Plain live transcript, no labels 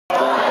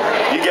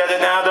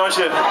challenge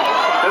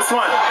you. This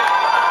one.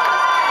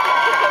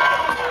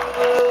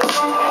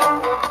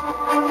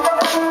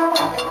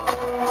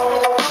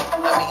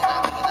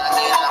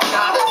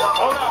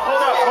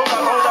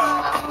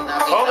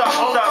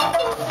 Hold up.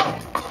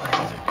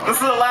 This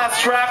is the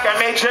last track. I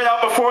made shit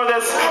out before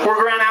this. We're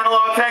Grand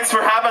Analog. Thanks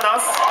for having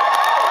us.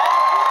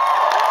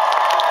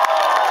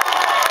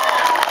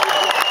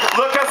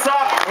 Look us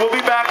up. We'll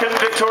be back in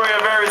Victoria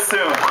very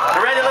soon.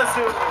 You ready? Let's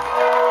do it.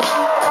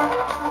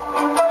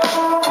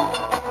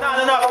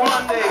 Not enough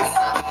Mondays.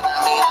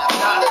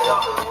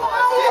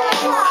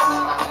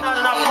 Not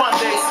enough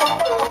Mondays.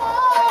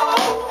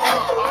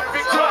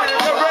 Victoria,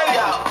 you ready?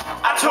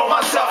 I told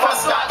myself I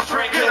stopped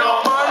drinking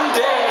on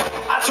Monday.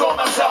 I told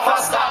myself I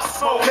stopped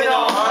smoking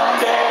on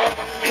Monday.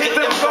 Hit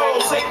them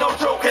goals, ain't no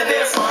joke in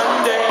this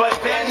Monday. But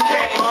then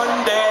came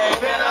Monday,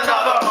 then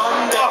another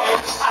Monday.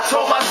 I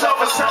told myself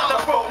it's time to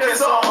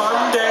focus on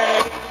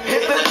Monday.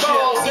 Hit the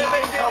goals, in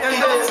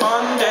this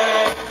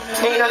Monday.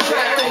 Ain't a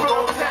damn thing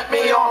gon' tempt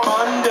me on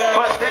Monday.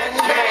 But then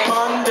came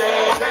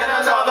Monday, then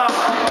another.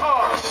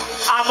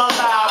 I'm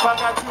alive, I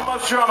got too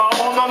much drama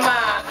on my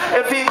mind.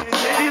 If these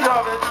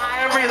love it,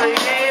 I really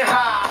ain't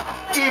high.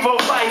 Evil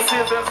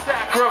vices and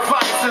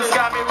sacrifices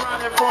got me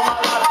running for my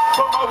life,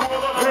 but my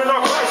world up in a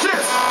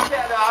crisis.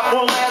 Get up,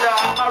 won't let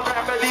up, my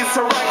remedies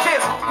to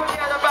righteous.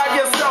 Forget about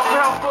your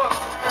self-help books,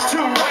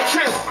 too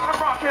righteous. I'm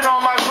rocking on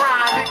my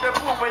grind, dig the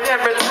movement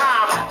every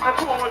time. I'm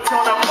going to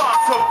the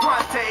box of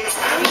Mondays,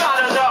 not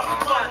enough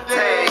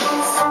Mondays.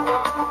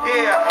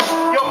 Yeah,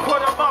 yo, put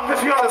them up if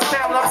you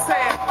understand what I'm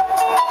saying.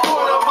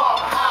 Put them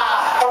up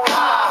high,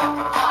 high,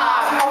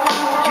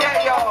 high.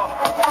 Yeah, yo,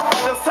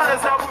 the sun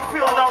is out, we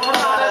feeling not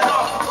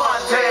enough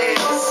Mondays.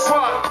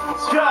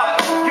 Yeah,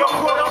 yo,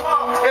 put them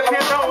up if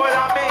you know what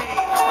I mean.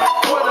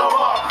 Put them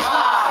up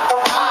high,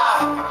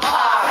 high,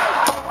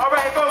 high.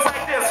 Alright, it goes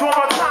like this, one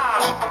more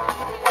time.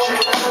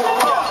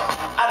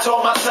 I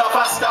told myself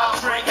I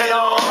stopped drinking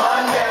on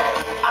Monday.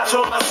 I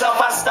told myself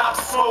I stopped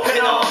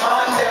smoking on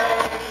Monday.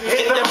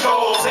 Hit them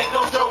goals, ain't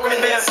no joke in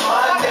this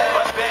Monday.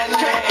 But then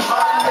came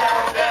Monday,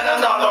 then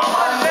another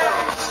Monday.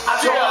 I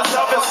told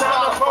myself it's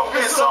time to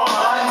focus on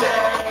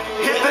Monday.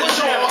 Hit the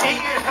gym,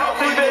 eating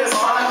healthy this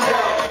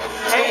Monday.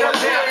 Ain't a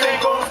damn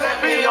thing gon' set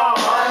me on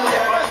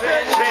Monday. But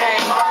then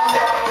came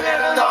Monday, then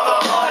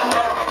another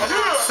Monday.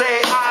 Say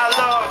I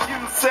love you,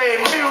 say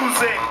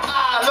music.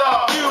 I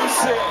love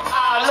music.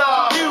 I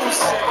love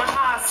music. When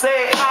I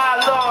say I